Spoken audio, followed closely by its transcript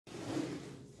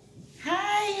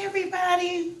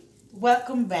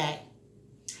welcome back.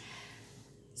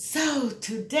 So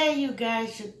today, you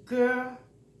guys, your girl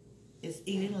is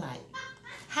eating light.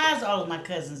 How's all of my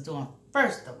cousins doing?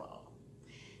 First of all,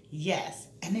 yes.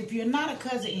 And if you're not a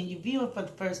cousin and you're viewing for the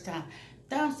first time,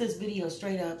 thumbs this video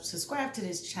straight up, subscribe to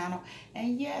this channel,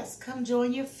 and yes, come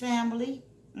join your family.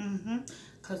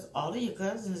 Because all of your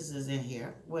cousins is in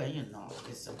here. Well, you know,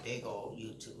 it's a big old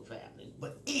YouTube family.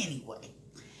 But anyway,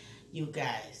 you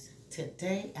guys,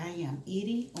 today I am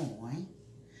eating on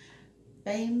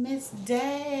Famous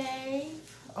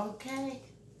Dave. Okay?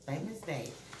 Famous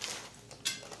Dave.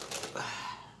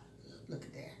 Look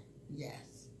at that.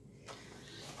 Yes.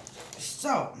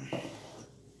 So,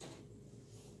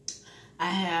 I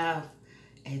have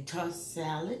a tossed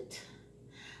salad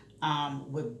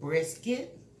with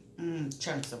brisket.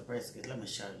 Chunks of brisket. Let me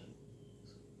show you.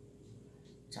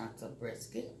 Chunks of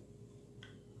brisket.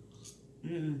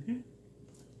 And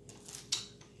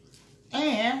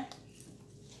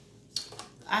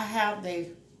I have the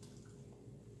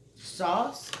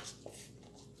sauce,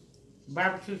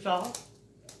 barbecue sauce.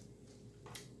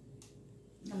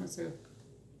 Let me see.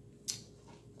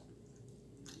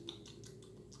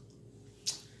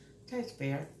 Tastes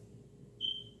fair.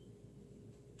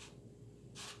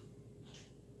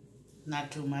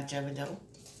 Not too much of it though.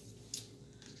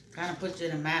 Kind of puts you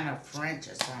in a manner of French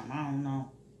or something. I don't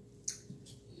know.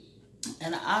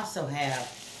 And I also have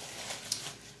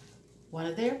one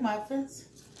of their muffins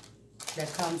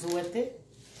that comes with it.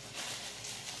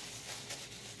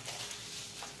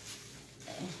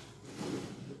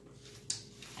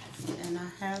 And I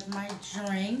have my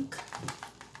drink.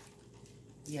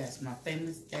 Yes, my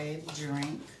Famous Dave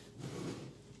drink.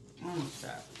 I'm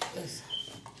sorry.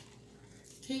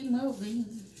 Keep moving.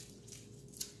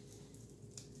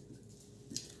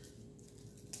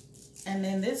 And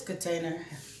then this container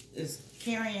is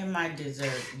carrying my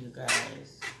dessert, you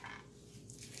guys.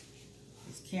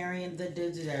 It's carrying the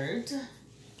dessert.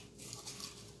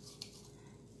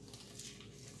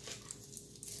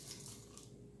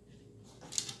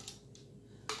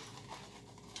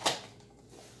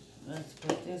 Let's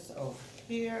put this over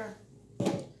here.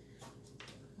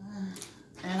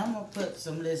 And I'm going to put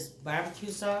some of this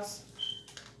barbecue sauce,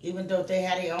 even though they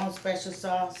had their own special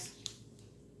sauce.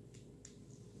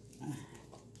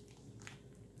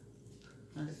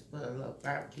 Let's put a little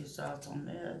barbecue sauce on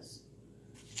this.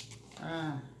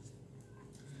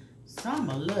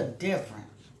 Something a little different.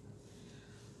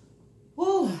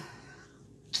 Woo!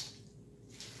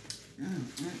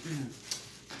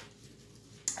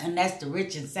 And that's the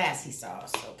rich and sassy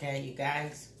sauce, okay, you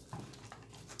guys?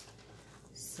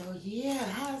 So, yeah,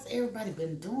 how's everybody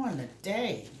been doing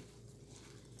today?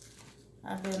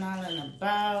 I've been out and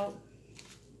about.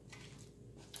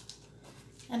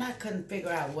 And I couldn't figure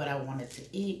out what I wanted to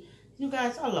eat. You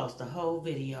guys, I lost the whole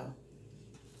video.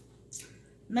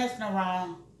 Messing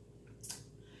around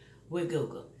with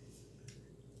Google.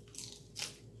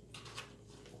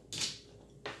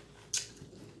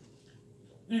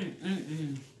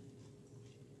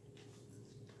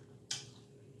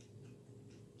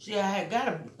 See, I had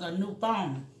got a new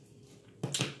phone.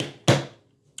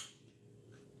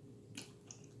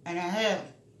 And I had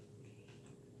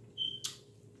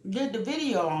did the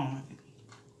video on it.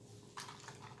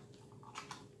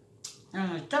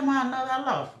 And somehow or another I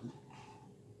lost it.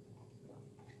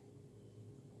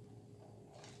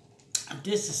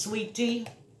 This is sweet tea.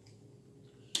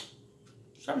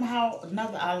 Somehow or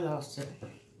another I lost it.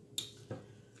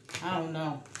 I don't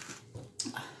know.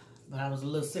 But I was a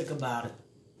little sick about it.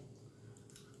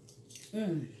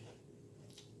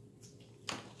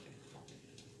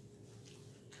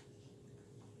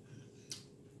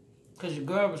 Because your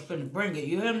girl was finna bring it,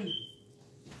 you hear me?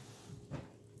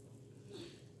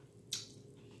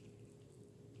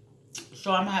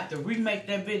 So I'm gonna have to remake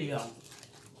that video.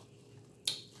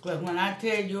 Because when I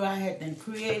tell you I had then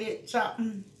created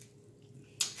something,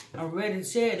 I'm ready to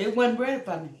share it. It wasn't ready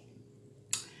for me.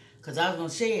 Because I was gonna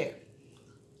share it.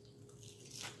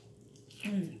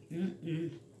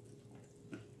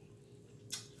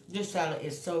 This salad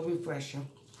is so refreshing.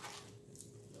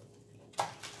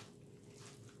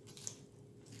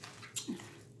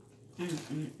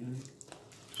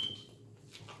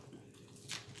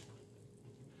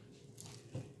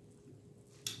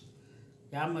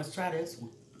 Y'all must try this one.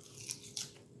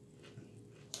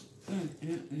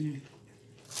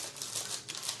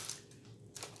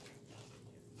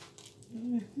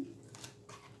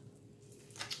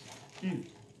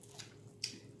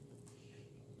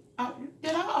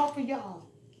 Did I offer y'all?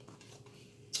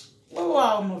 Oh,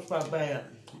 I almost felt bad.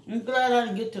 I'm glad I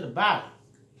didn't get to the bottom.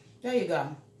 There you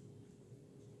go.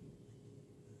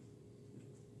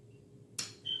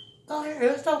 Go ahead,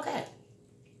 it's okay.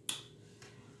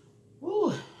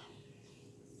 Woo.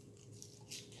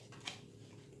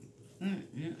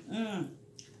 Mm.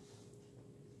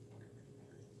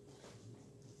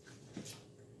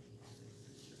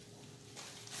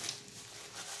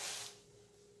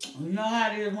 You know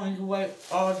how it is when you wait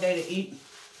all day to eat?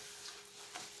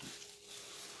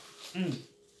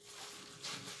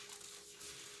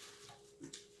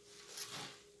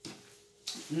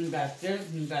 You got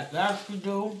this, you got that to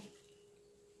do.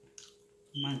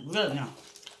 My goodness.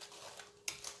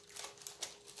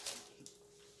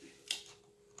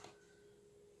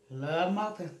 Love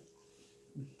muffin.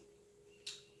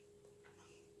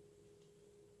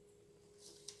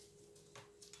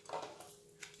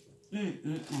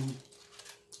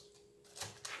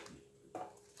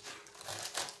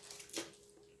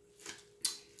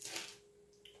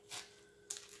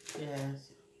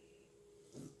 Yes.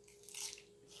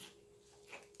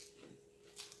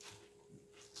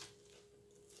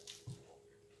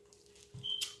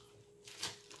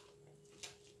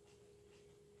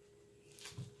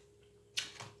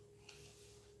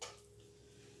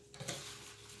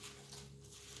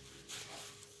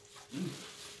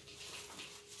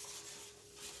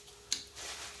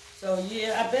 So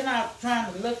yeah, I've been out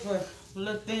trying to look for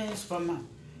little things for my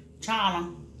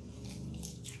channel.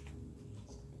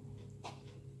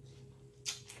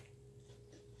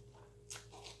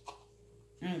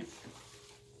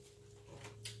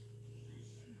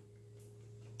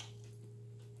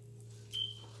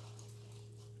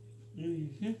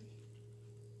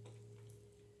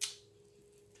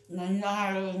 Now you know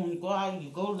how it is when you go out, you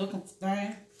go looking for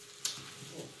things,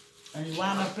 and you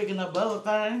wind up picking up other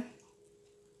things.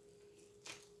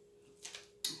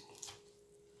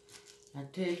 I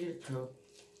tell you the truth.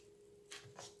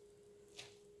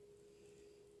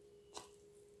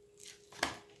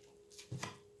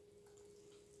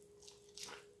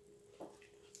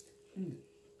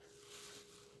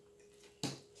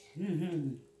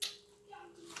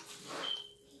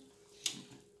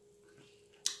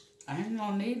 I ain't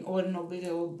gonna need to order no big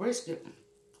old brisket.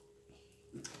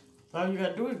 All you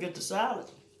gotta do is get the salad.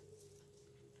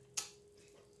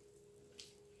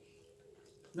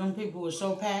 Them people were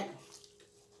so packed.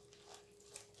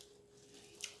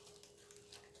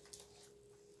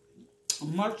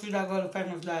 Much did I go to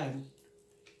Famous Dining?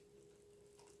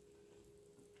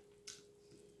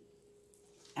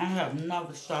 I have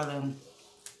never saw them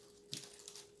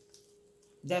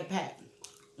that packed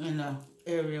in the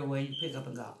area where you pick up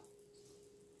and go.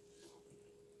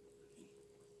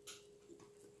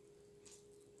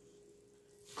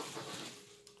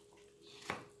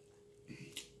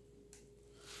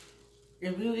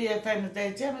 If you eat at Famous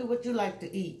Day, tell me what you like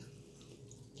to eat.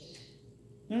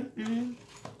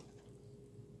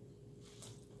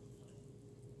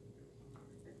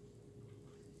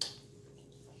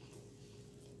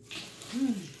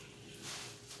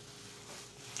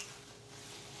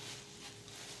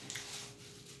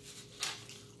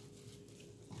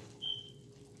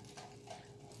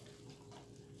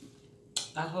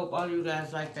 I hope all you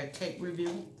guys like that cake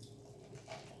review.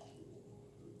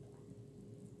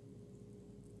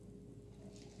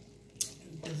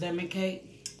 The lemon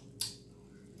cake.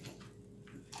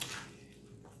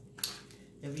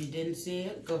 If you didn't see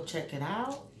it, go check it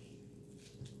out.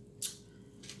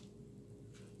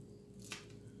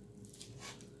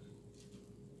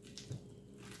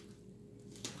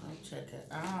 Go check it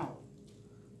out.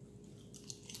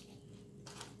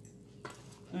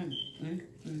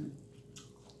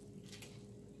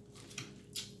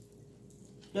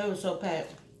 They were so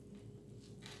packed.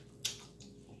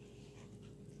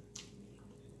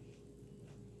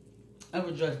 It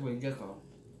was just ridiculous.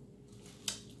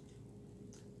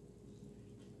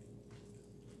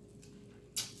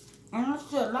 And I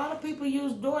said, a lot of people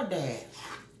use DoorDash.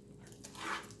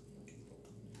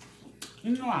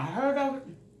 You know, I heard of it.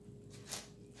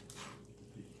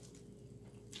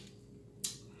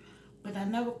 But I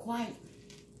never quite,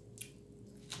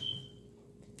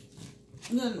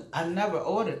 I never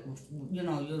ordered,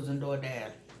 using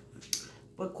DoorDash.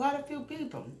 But quite a few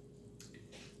people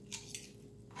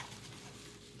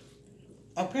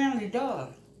apparently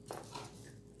does.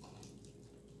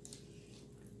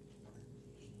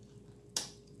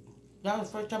 That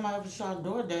was the first time I ever saw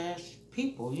DoorDash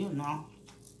people,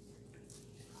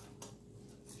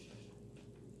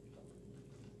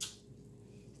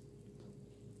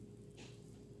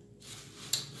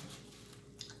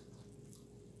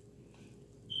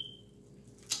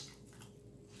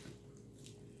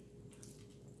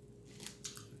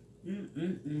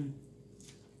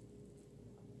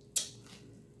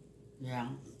 Yeah.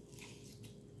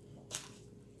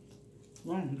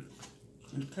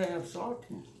 Okay, I'm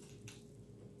salty.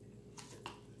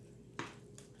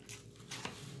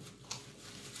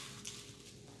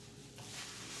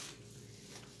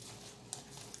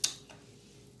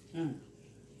 Mm.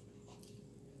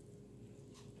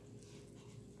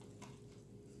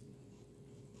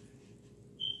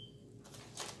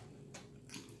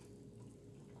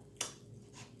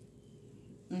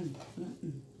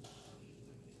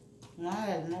 I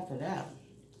had enough of that.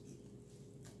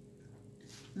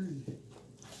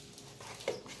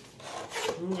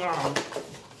 Wow.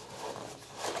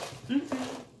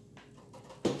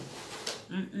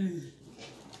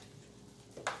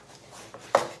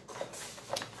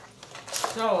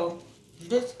 So,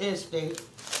 this is the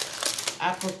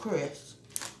apple crisp.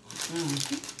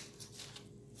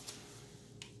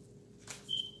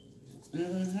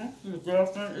 You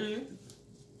definitely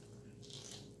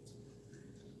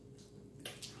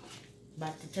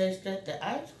about to taste that the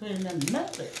ice cream that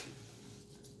melted.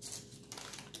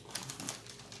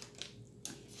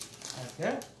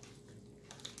 Okay.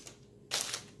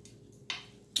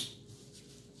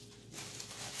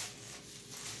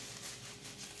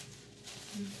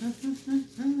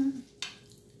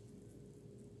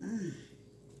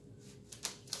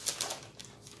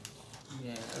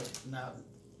 Yeah, no.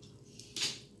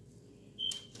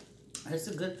 It's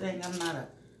a good thing I'm not a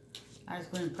ice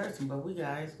cream person, but we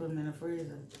got ice cream in the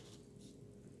freezer.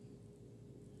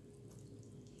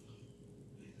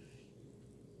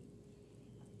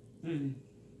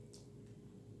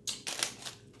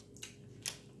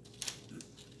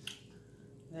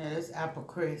 Yeah, this apple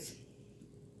crisp.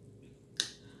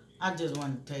 I just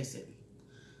want to taste it.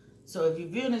 So if you're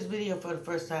viewing this video for the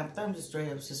first time, thumbs it straight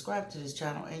up, subscribe to this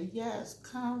channel, and yes,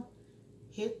 come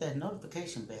hit that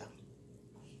notification bell.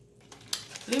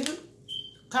 Leave a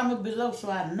comment below so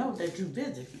I know that you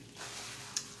visit.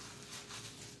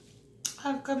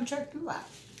 I'll come check you out.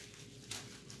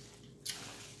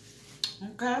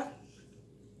 Okay?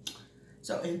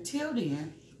 So until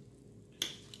then,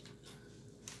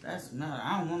 that's not,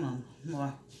 I don't want no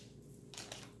more.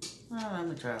 Well, let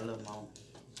me try a little more.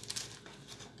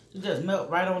 It just melt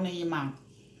right on in your mouth.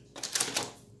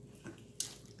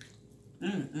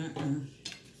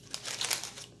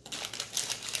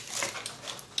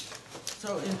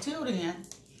 So until then,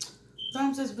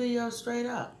 thumbs this video straight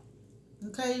up.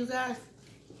 Okay, you guys?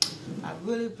 I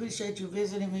really appreciate you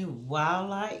visiting me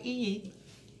while I eat.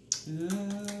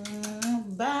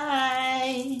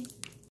 Bye.